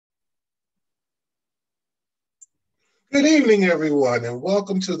Good evening, everyone, and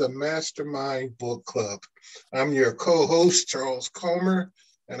welcome to the Mastermind Book Club. I'm your co-host, Charles Comer,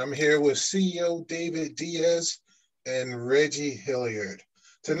 and I'm here with CEO David Diaz and Reggie Hilliard.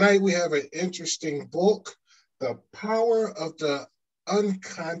 Tonight, we have an interesting book, The Power of the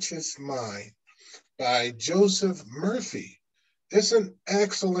Unconscious Mind by Joseph Murphy. It's an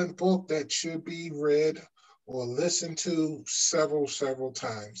excellent book that should be read or listened to several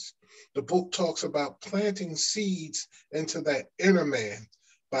times. The book talks about planting seeds into that inner man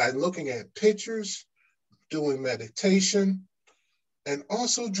by looking at pictures, doing meditation, and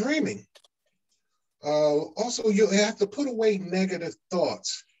also dreaming. Also, you have to put away negative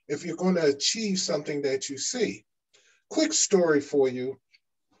thoughts if you're going to achieve something that you see. Quick story for you.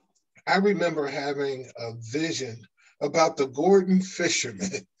 I remember having a vision about the Gordon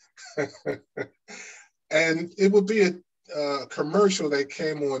fisherman. And it would be a commercial that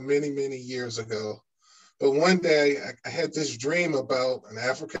came on many years ago. But one day I had this dream about an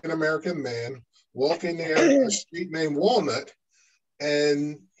African American man walking near a street named Walnut,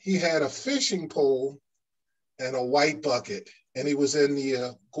 and he had a fishing pole and a white bucket, and he was in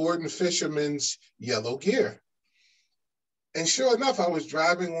the Gordon fisherman's yellow gear. And sure enough, I was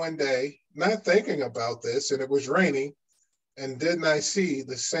driving one day, not thinking about this, and it was raining, and didn't I see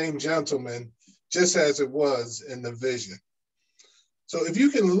the same gentleman just as it was in the vision. So if you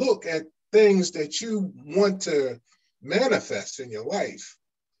can look at things that you want to manifest in your life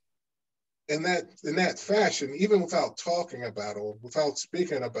in that fashion, even without talking about it or without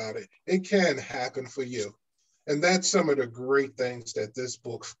speaking about it, it can happen for you. And that's some of the great things that this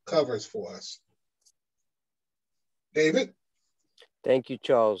book covers for us. David? Thank you,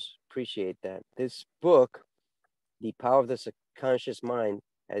 Charles. Appreciate that. This book, The Power of the Subconscious Mind,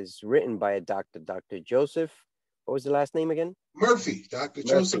 is written by a doctor, Dr. Joseph. What was the last name again? Murphy, Dr.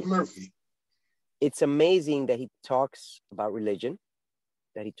 Joseph Murphy. It's amazing that he talks about religion,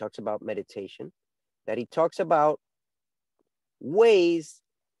 that he talks about meditation, that he talks about ways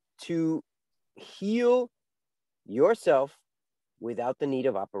to heal yourself without the need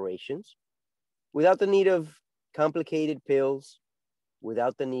of operations, without the need of complicated pills,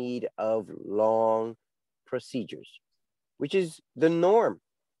 without the need of long procedures, which is the norm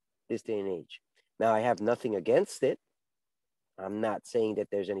this day and age. Now, I have nothing against it. I'm not saying that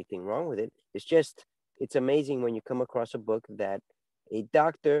there's anything wrong with it. It's just, it's amazing when you come across a book that a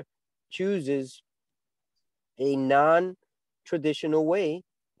doctor chooses a non-traditional way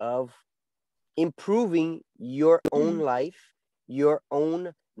of improving your own life, your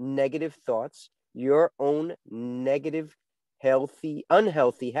own negative thoughts, your own negative,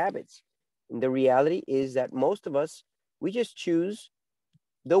 unhealthy habits. And the reality is that most of us, we just choose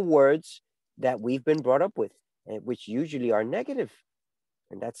the words that we've been brought up with, which usually are negative.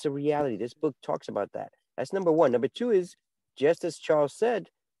 And that's the reality. This book talks about that. That's number one. Number two is, just as Charles said,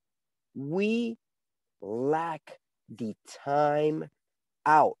 we lack the time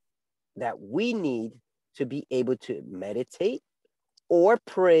out that we need to be able to meditate or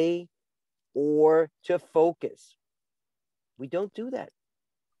pray or to focus. We don't do that.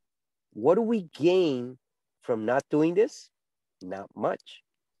 What do we gain from not doing this? Not much.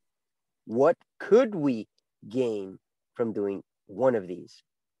 What could we gain from doing one of these?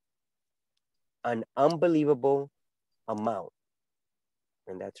 An unbelievable amount.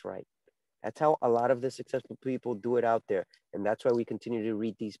 And that's right. That's how a lot of the successful people do it out there. And that's why we continue to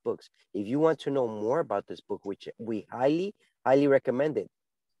read these books. If you want to know more about this book, which we highly recommend it,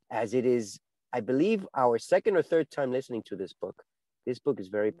 as it is, I believe, our second or third time listening to this book. This book is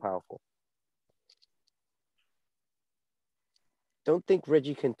very powerful. Don't think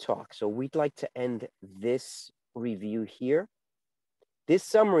Reggie can talk. So we'd like to end this review here. This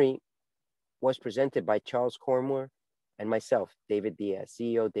summary was presented by Charles Cormore and myself, David Diaz,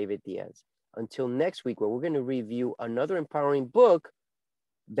 CEO David Diaz. Until next week, where we're going to review another empowering book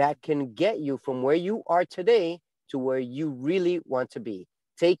that can get you from where you are today to where you really want to be.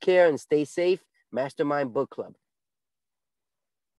 Take care and stay safe. Mastermind Book Club.